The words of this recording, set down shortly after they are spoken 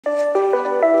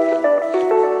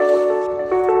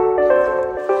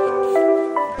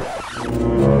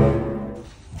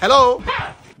Hello?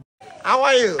 How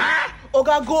are you?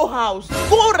 Oga, go house.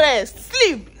 Go rest.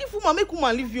 Sleep. Leave woman, make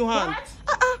woman leave your hand.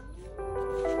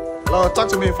 Hello, talk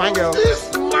to me, fine girl.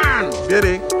 This man!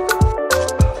 Beauty.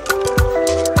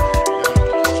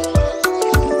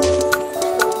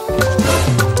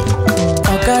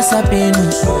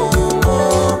 Sabinus,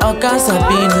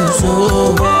 Sabinus,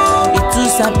 itu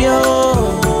Sabio,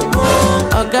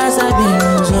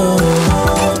 Sabinus,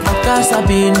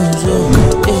 Sabinus,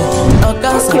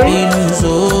 Sabinus,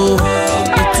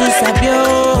 itu Sabio,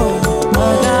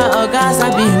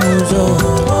 Sabinus.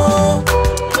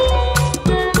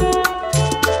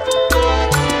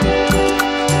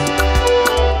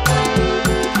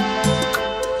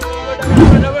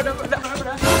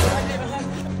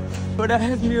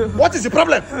 Help me. What is the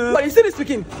problem? But you see this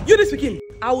speaking? You this speaking?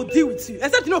 I will deal with you.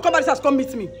 Except you know, come back this house, come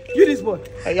meet me. You this boy.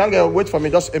 Hey, young girl, wait for me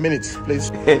just a minute, please.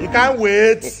 You can't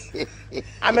wait.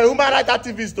 I'm a human rights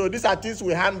activist, so these are things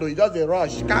we handle. You just a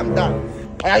rush. Calm down.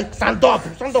 Alright, stand up.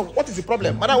 Stand up. What is the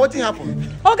problem? Madam, what happened?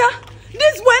 Okay.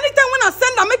 This boy, anytime when I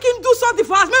send, I make him do something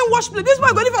for us. Man, wash play. This boy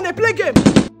go live and they play game.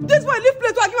 This boy leave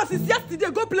play to I give us since yesterday.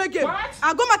 Go play game. What?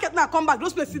 I go market now, come back.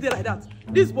 Those play sit there like that.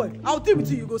 This boy, I'll deal with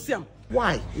you. You go see him.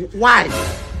 Why?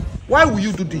 Why will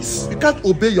you do this? You can't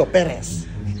obey your parents.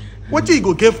 What do you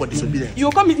go get for disobedience? You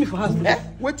will come meet me for house.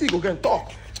 What do you go get and talk?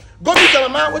 Go meet your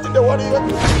mama. What did they worry you?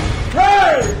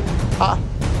 Hey!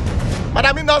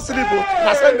 Madam, you not sleep.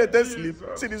 I said they don't sleep.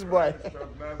 See this boy.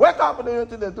 Wake up and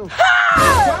do they do. What?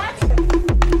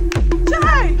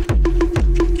 Chai!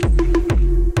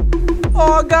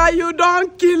 Oh, God, you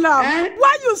don't kill him.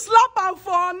 Why you slap him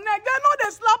for neck? They know they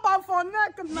slap him for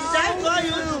neck now. That's what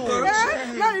you do.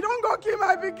 Now you don't go kill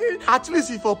my pikin. At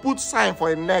least if you put sign for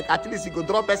a neck, at least you go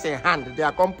drop us a hand. They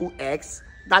are come put X.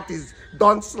 That is,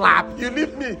 don't slap. You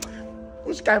leave me.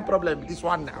 Which kind of problem is this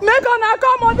one now? Make on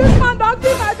come on, this man don't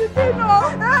kill my pikin.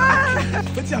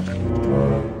 What's happened?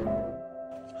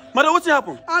 Madam, what's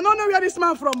happened? I don't know where this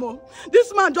man from. Oh.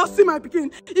 This man just see my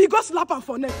pikin. He go slap him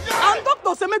for neck. And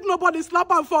doctor say make nobody slap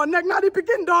him for neck. Now the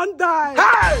pikin don't die.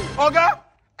 Hey! Oga!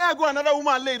 Hey, go another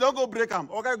woman lay. Don't go break him.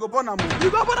 Okay, go burn him. You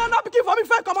go burn that pikin for me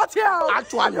if I come out here.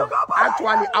 Actually,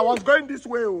 I was going this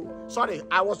way. Oh. Sorry,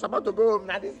 I was about to go home.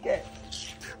 Now this girl.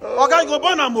 Okay, go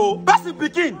burn him. Person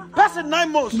pikin. Person 9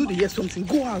 months. You know they hear something.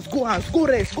 Go house, go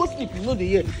rest, go sleep. You know they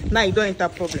hear. Now you don't enter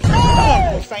problem. Come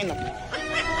on, go sign up.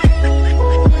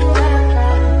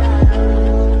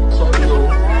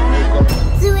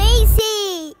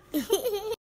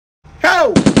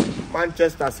 Hell!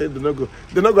 Manchester said they no go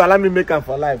allow me make am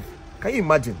for life. Can you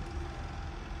imagine?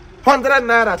 100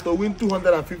 naira to win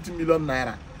 250 million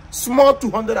naira. Small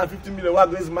 250 million,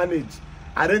 what goes manage?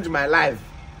 Arrange my life.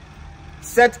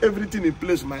 Set everything in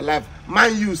place in my life.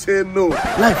 Man, you say no.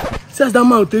 Life, since that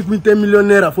man will take me 10 million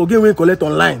naira for game we collect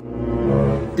online.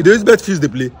 It is Betfuse they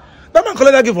play. That man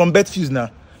collect that game from Betfuse now.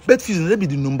 Betfuse they be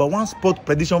the #1 sport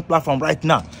prediction platform right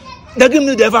now. Their game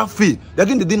no dey ever fail. Their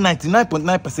game they did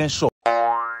 99.9% sure.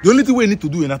 The only thing we need to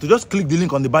do is to just click the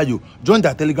link on the bio, join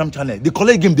their Telegram channel. They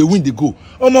collect game, they win, they go.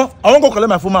 Oh no, I won't go collect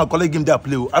my phone, I'll collect game, they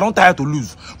play. I don't tire to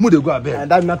lose. Move they go a bed.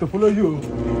 And that's not to follow you.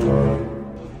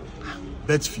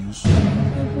 Betfuse.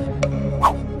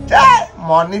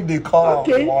 Money they come.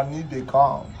 Okay. Money they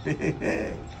come.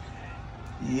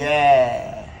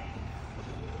 Yeah.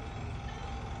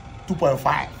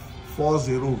 2.5.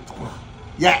 40.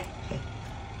 Yeah.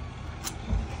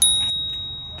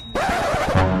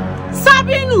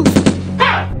 Sabinus!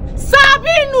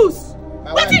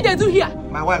 What did they do here?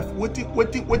 My wife, what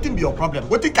be your problem?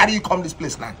 What carry you come this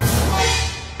place now?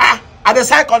 I dey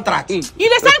sign contract. You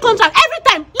dey sign contract every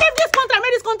time. Leave this contract,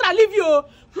 make this contract leave you.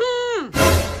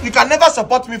 You can never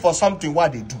support me for something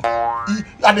what they do.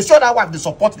 And they show that wife they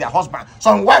support their husband.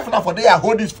 Some wife now for they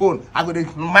hold this phone. I go to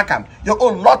mark them. Your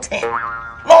own nothing.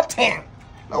 Nothing.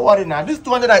 Don't worry now. This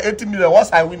 280 million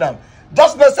once I win them.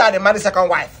 Just no say I dey marry second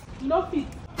wife. No fit.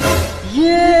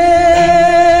 Yeah.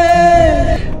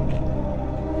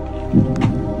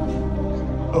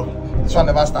 Oh, this one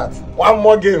never starts. One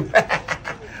more game.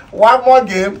 One more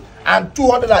game and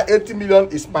 280 million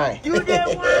is mine. You get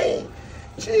one.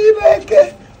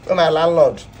 Chibeke. So my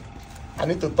landlord. I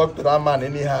need to talk to that man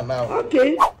anyhow now.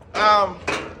 Okay.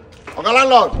 Oga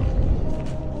landlord.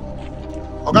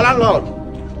 Oga landlord.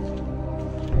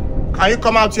 Can you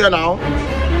come out here now?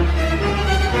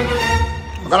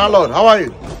 Oga landlord, how are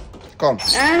you? Come.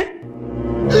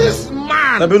 This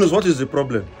man. Sabinus, what is the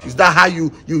problem? Is that how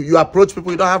you approach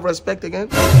people? You don't have respect again?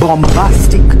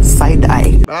 Bombastic side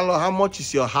eye. Landlord, how much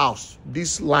is your house?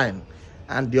 This line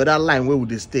and the other line, where would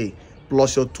they stay?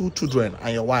 Plus your 2 children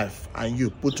and your wife and you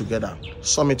put together.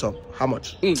 Sum it up. How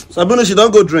much? Sabinus, you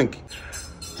don't go drink.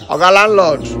 Oga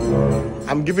landlord,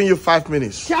 I'm giving you 5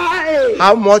 minutes.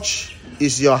 How much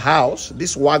is your house,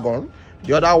 this wagon,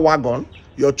 the other wagon,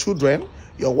 your children,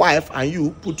 your wife, and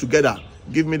you put together?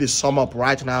 Give me the sum up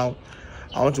right now.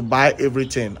 I want to buy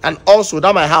everything. And also,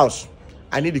 that my house,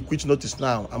 I need a quit notice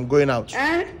now. I'm going out.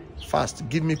 Fast.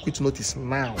 Give me quit notice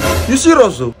now. You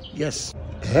serious though? Yes.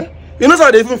 You know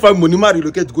how they even find money man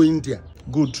relocate to go India?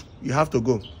 Good. You have to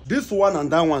go. This one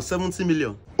and that one, 70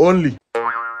 million. Only.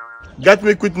 Get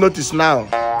me quit notice now.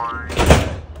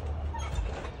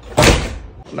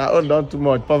 Now, hold on too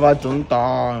much. Poverty.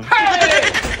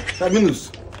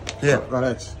 Sabinus. Yeah,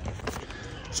 correct.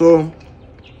 So,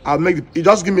 I'll make it. You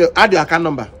just give me, add your account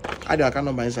number. Add your account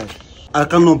number inside.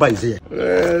 Account number is here.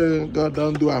 God,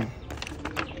 don't do them.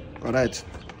 Correct.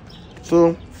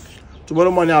 So,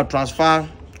 tomorrow morning I'll transfer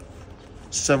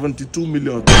 72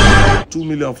 million. 2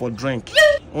 million for drink.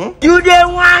 You dey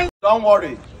wine. Don't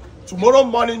worry. Tomorrow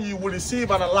morning you will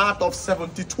receive an alert of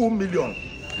 72 million.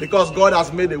 Because God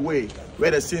has made a way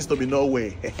where there seems to be no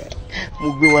way.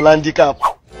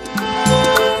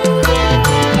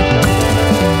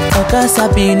 Oga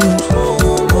Sabinus.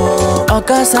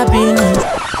 Oga Sabinus.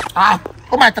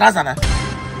 Oh my trouser now.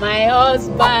 My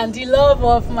husband, the love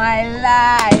of my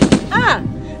life.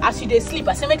 As you dey sleep,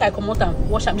 I say make I come out and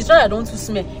wash am. The trouser don't too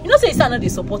smell. You know say you say I no dey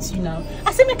support you now.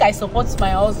 I say make I support my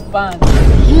husband.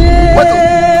 Yeah.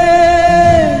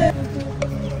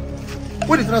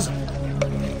 What is trouser?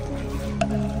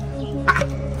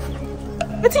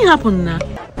 Wetin happen now?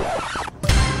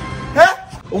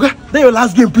 Okay, then your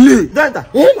last game play. Danta.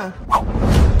 You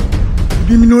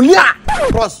be millionaire.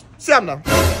 Boss, see him now.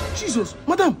 Jesus,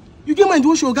 madam, you get mind to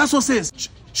wash your gas success.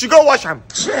 She go wash him.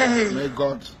 May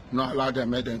God not allow them,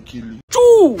 make them kill you.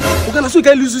 Choo! Okay, now so you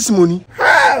can lose this money.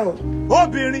 Hell! Oh,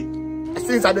 Billy.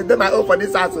 Since I did my own for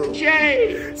this house.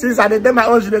 Since I did my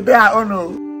own, she did her own.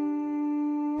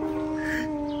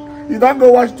 You don't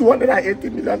go wash 280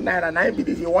 million naira. Now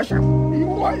you wash him.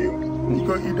 Who are you? You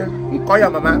go eat them. You call your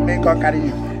mama, make her carry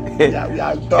you. Yeah, we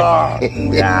are done.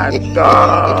 We are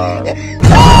done.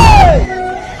 Hey!